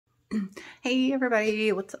Hey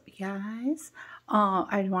everybody, what's up guys?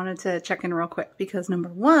 I wanted to check in real quick because number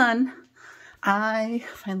one, I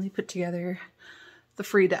finally put together the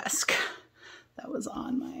free desk that was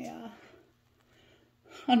on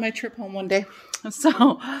my trip home one day.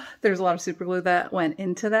 So there's a lot of super glue that went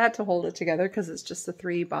into that to hold it together because it's just the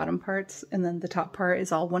three bottom parts and then the top part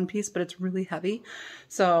is all one piece, but it's really heavy.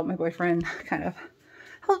 So my boyfriend kind of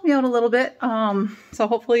helped me out a little bit. So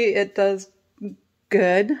hopefully it does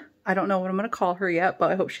good. I don't know what I'm going to call her yet,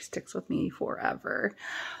 but I hope she sticks with me forever.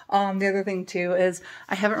 The other thing too is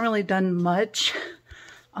I haven't really done much.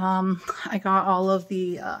 I got all of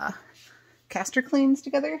the Castor cleans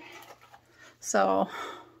together. So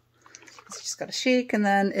you just got to shake, and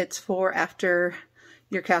then it's for after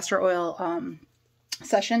your castor oil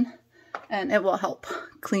session, and it will help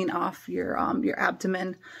clean off your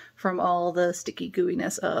abdomen from all the sticky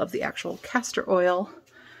gooiness of the actual castor oil,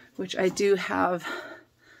 which I do have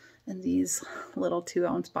in these little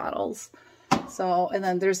 2-ounce bottles. So, and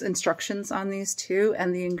then there's instructions on these too,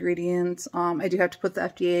 and the ingredients. I do have to put the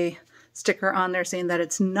FDA sticker on there saying that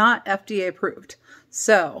it's not FDA approved.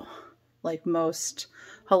 So, like most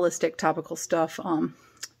holistic topical stuff,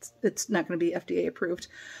 it's not going to be FDA approved.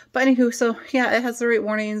 But anywho, so yeah, it has the right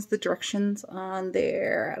warnings, the directions on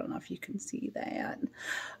there. I don't know if you can see that.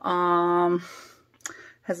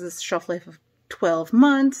 Has this shelf life of 12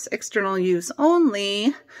 months, external use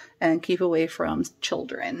only, and keep away from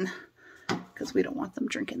children because we don't want them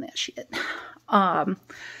drinking that shit.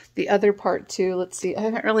 The other part too, let's see, I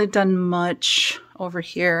haven't really done much over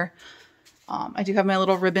here. I do have my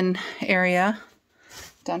little ribbon area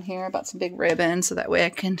down here. I bought some big ribbon so that way I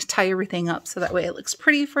can tie everything up so that way it looks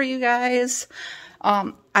pretty for you guys.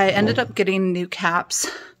 I ended up getting new caps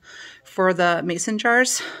for the mason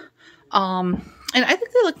jars, and I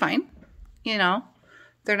think they look fine. You know,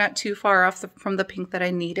 they're not too far off from the pink that I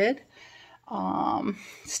needed.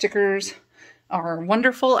 Stickers are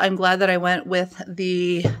wonderful. I'm glad that I went with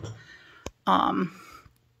the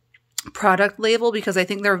product label because I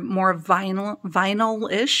think they're more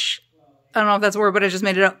vinyl-ish. I don't know if that's a word, but I just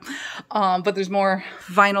made it up. But there's more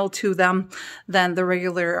vinyl to them than the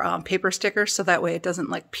regular paper stickers, so that way it doesn't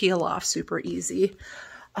like peel off super easy.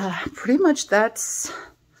 Pretty much that's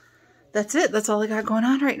it. That's all I got going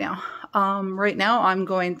on right now. Right now I'm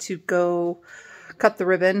going to go cut the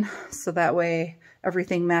ribbon so that way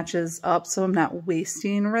everything matches up so I'm not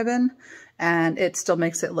wasting ribbon, and it still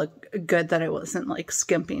makes it look good that I wasn't like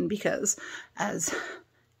skimping, because as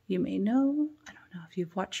you may know, I don't know if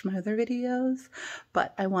you've watched my other videos,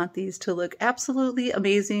 but I want these to look absolutely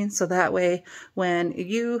amazing so that way when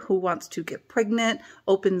you who wants to get pregnant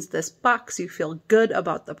opens this box, you feel good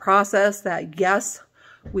about the process that yes,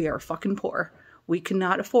 we are fucking poor. We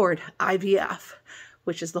cannot afford IVF,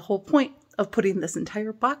 which is the whole point of putting this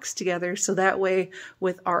entire box together. So that way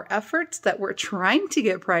with our efforts that we're trying to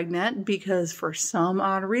get pregnant, because for some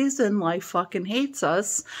odd reason, life fucking hates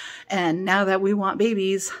us. And now that we want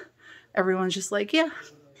babies, everyone's just like, yeah,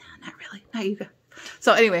 not really, not you.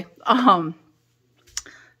 So anyway, I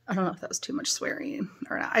don't know if that was too much swearing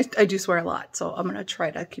or not. I do swear a lot, so I'm going to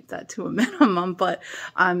try to keep that to a minimum, but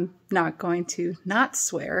I'm not going to not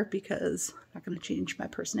swear because I'm not going to change my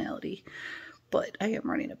personality. But I am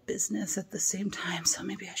running a business at the same time, so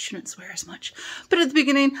maybe I shouldn't swear as much. But at the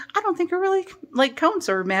beginning, I don't think it really like counts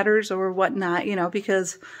or matters or whatnot, you know,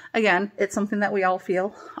 because again, it's something that we all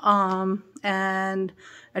feel. And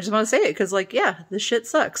I just want to say it because like, yeah, this shit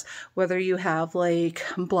sucks. Whether you have like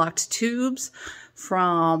blocked tubes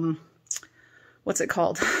from, what's it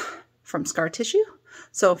called? From scar tissue.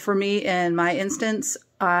 So for me, in my instance,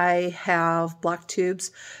 I have blocked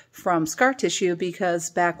tubes from scar tissue because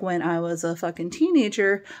back when I was a fucking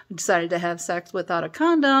teenager, I decided to have sex without a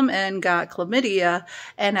condom and got chlamydia.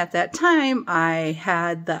 And at that time, I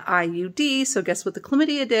had the IUD. So guess what the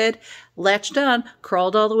chlamydia did? Latched on,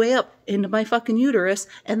 crawled all the way up into my fucking uterus,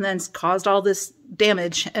 and then caused all this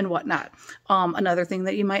damage and whatnot. Another thing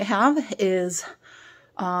that you might have is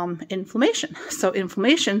inflammation. So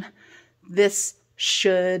inflammation, this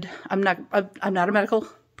should, I'm not a medical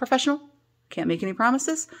professional. Can't make any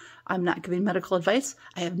promises. I'm not giving medical advice.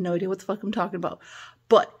 I have no idea what the fuck I'm talking about,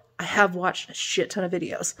 but I have watched a shit ton of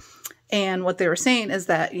videos. And what they were saying is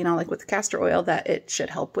that, you know, like with the castor oil, that it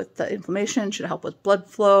should help with the inflammation, should help with blood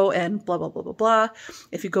flow and blah, blah, blah, blah, blah.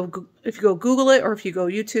 If you go Google it or if you go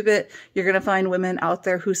YouTube it, you're going to find women out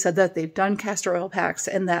there who said that they've done castor oil packs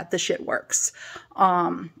and that the shit works.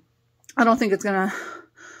 I don't think it's going to,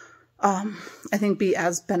 I think be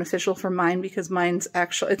as beneficial for mine because mine's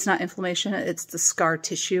actually, it's not inflammation, it's the scar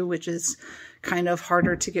tissue, which is kind of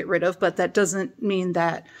harder to get rid of, but that doesn't mean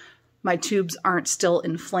that my tubes aren't still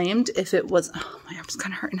inflamed if it was, oh, my arm's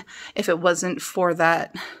kind of hurting, if it wasn't for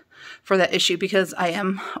that issue, because I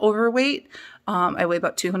am overweight. I weigh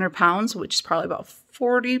about 200 pounds, which is probably about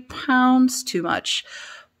 40 pounds too much.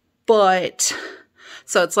 But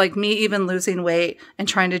so it's like me even losing weight and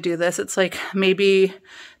trying to do this. It's like maybe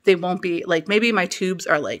they won't be like, maybe my tubes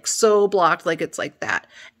are like so blocked, like it's like that.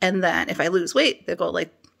 And then if I lose weight, they go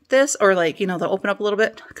like this, or like, you know, they'll open up a little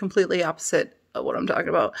bit, completely opposite of what I'm talking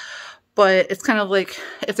about. But it's kind of like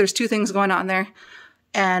if there's two things going on there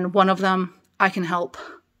and one of them I can help,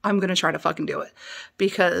 I'm going to try to fucking do it,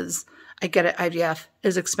 because I get it. IVF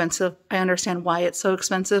is expensive. I understand why it's so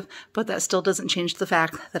expensive, but that still doesn't change the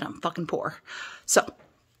fact that I'm fucking poor. So,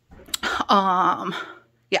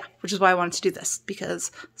 yeah, which is why I wanted to do this,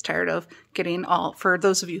 because I was tired of getting all, for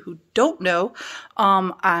those of you who don't know,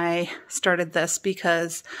 I started this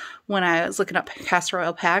because when I was looking up castor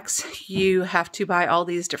oil packs, you have to buy all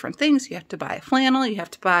these different things. You have to buy a flannel, you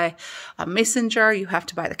have to buy a mason jar, you have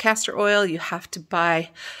to buy the castor oil, you have to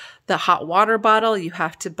buy the hot water bottle, you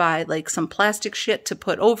have to buy like some plastic shit to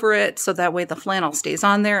put over it so that way the flannel stays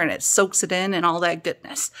on there and it soaks it in and all that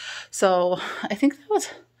goodness. So I think that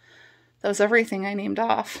was everything I named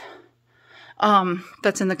off.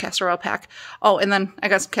 That's in the castor oil pack. Oh, and then I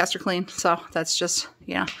got some castor clean, so that's just,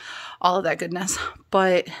 you know, all of that goodness.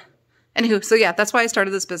 But anywho, so yeah, that's why I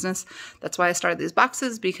started this business. That's why I started these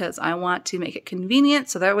boxes, because I want to make it convenient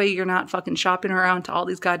so that way you're not fucking shopping around to all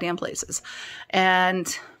these goddamn places.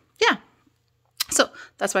 And yeah, so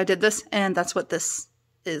that's why I did this, and that's what this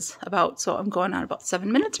is about. So I'm going on about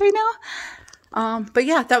 7 minutes right now. But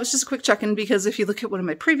yeah, that was just a quick check-in, because if you look at one of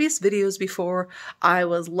my previous videos before, I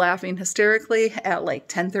was laughing hysterically at like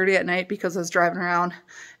 10:30 at night because I was driving around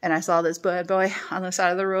and I saw this bad boy on the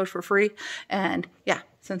side of the road for free. And yeah,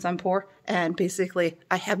 since I'm poor and basically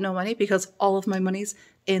I have no money because all of my money's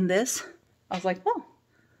in this, I was like, oh,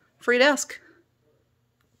 free desk.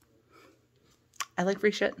 I like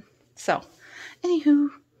free shit. So, anywho,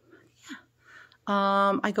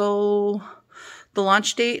 yeah. The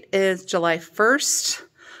launch date is July 1st.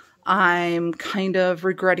 I'm kind of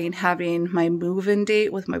regretting having my move-in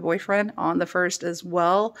date with my boyfriend on the 1st as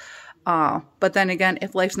well. But then again,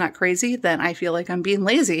 if life's not crazy, then I feel like I'm being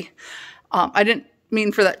lazy. I didn't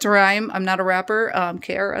mean for that to rhyme. I'm not a rapper.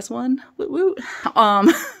 KRS-One. Woot woot. I'm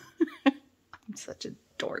such a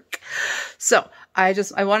dork. So I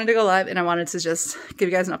wanted to go live, and I wanted to just give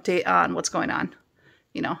you guys an update on what's going on.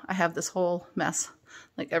 You know, I have this whole mess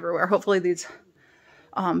like everywhere. Hopefully these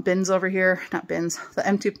bins over here, not bins, the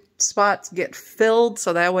empty spots get filled,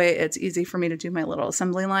 so that way it's easy for me to do my little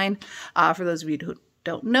assembly line. For those of you who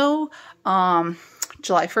don't know,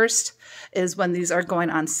 July 1st is when these are going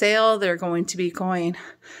on sale. They're going to be going,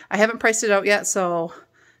 I haven't priced it out yet, so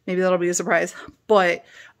maybe that'll be a surprise, but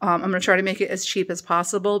I'm going to try to make it as cheap as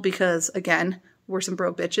possible, because again, we're some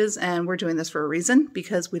broke bitches and we're doing this for a reason,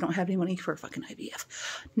 because we don't have any money for fucking IVF.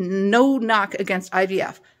 No knock against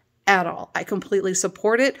IVF at all. I completely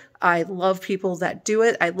support it. I love people that do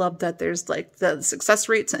it. I love that there's like the success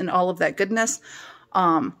rates and all of that goodness.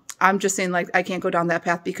 I'm just saying, like, I can't go down that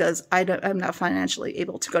path because I'm not financially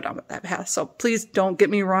able to go down that path. So please don't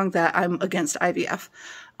get me wrong that I'm against IVF.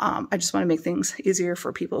 I just want to make things easier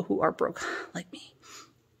for people who are broke like me.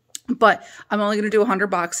 But I'm only going to do 100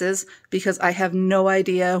 boxes because I have no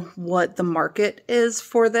idea what the market is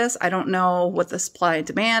for this. I don't know what the supply and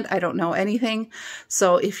demand. I don't know anything.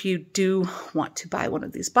 So if you do want to buy one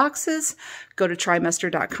of these boxes, go to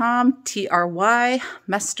trymester.com, T-R-Y,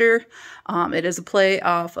 Mester. It is a play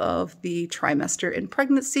off of the trimester in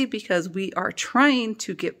pregnancy, because we are trying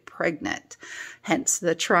to get pregnant. Hence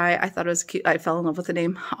the try. I thought it was cute. I fell in love with the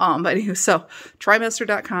name. But anyway, so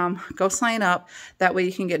trymester.com, go sign up. That way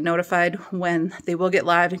you can get notified when they will get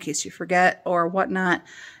live in case you forget or whatnot.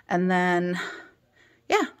 And then,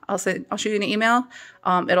 yeah, I'll shoot you an email.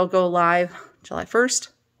 It'll go live July 1st.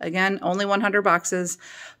 Again, only 100 boxes.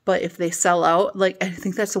 But if they sell out, like, I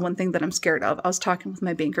think that's the one thing that I'm scared of. I was talking with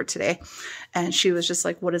my banker today and she was just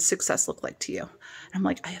like, what does success look like to you? And I'm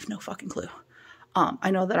like, I have no fucking clue. I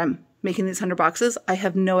know that I'm making these 100 boxes. I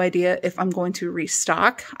have no idea if I'm going to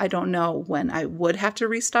restock. I don't know when I would have to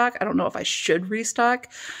restock. I don't know if I should restock.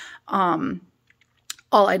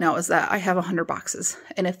 All I know is that I have 100 boxes,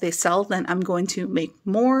 and if they sell, then I'm going to make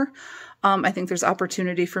more. I think there's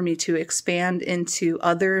opportunity for me to expand into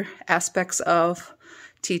other aspects of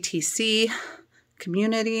TTC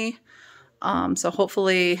community. So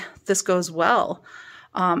hopefully this goes well.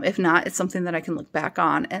 If not, it's something that I can look back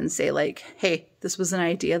on and say like, hey, this was an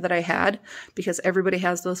idea that I had, because everybody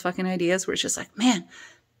has those fucking ideas where it's just like, man,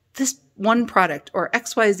 this one product or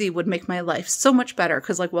XYZ would make my life so much better.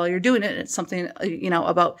 Cause like while you're doing it, it's something, you know,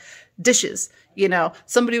 about dishes. You know,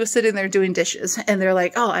 somebody was sitting there doing dishes and they're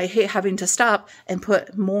like, oh, I hate having to stop and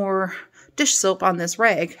put more dish soap on this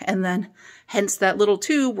rag. And then hence that little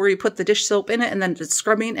tube where you put the dish soap in it and then it's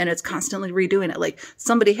scrubbing and it's constantly redoing it. Like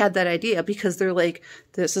somebody had that idea because they're like,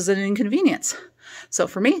 this is an inconvenience. So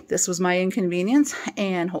for me, this was my inconvenience,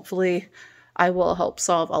 and hopefully I will help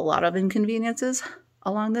solve a lot of inconveniences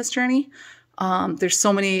along this journey. There's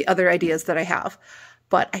so many other ideas that I have,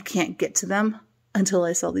 but I can't get to them until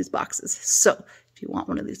I sell these boxes. So if you want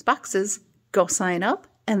one of these boxes, go sign up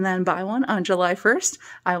and then buy one on July 1st.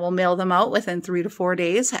 I will mail them out within 3 to 4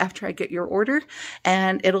 days after I get your order,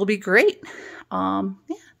 and it'll be great. Yeah,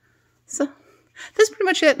 so that's pretty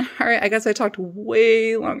much it. All right, I guess I talked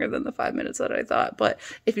way longer than the 5 minutes that I thought, but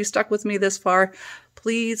if you stuck with me this far,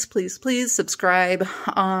 please, please, please subscribe,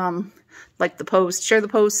 like the post, share the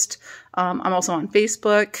post. I'm also on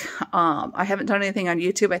Facebook. I haven't done anything on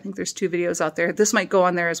YouTube. I think there's 2 videos out there. This might go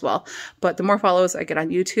on there as well, but the more follows I get on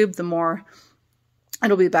YouTube, the more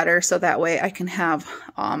it'll be better. So that way I can have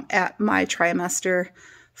at my Trymester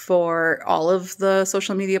for all of the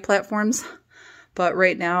social media platforms. But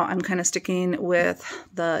right now I'm kind of sticking with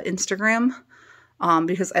the Instagram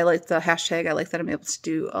because I like the hashtag. I like that I'm able to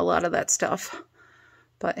do a lot of that stuff.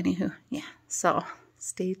 But anywho, yeah. So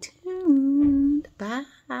stay tuned.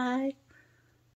 Bye.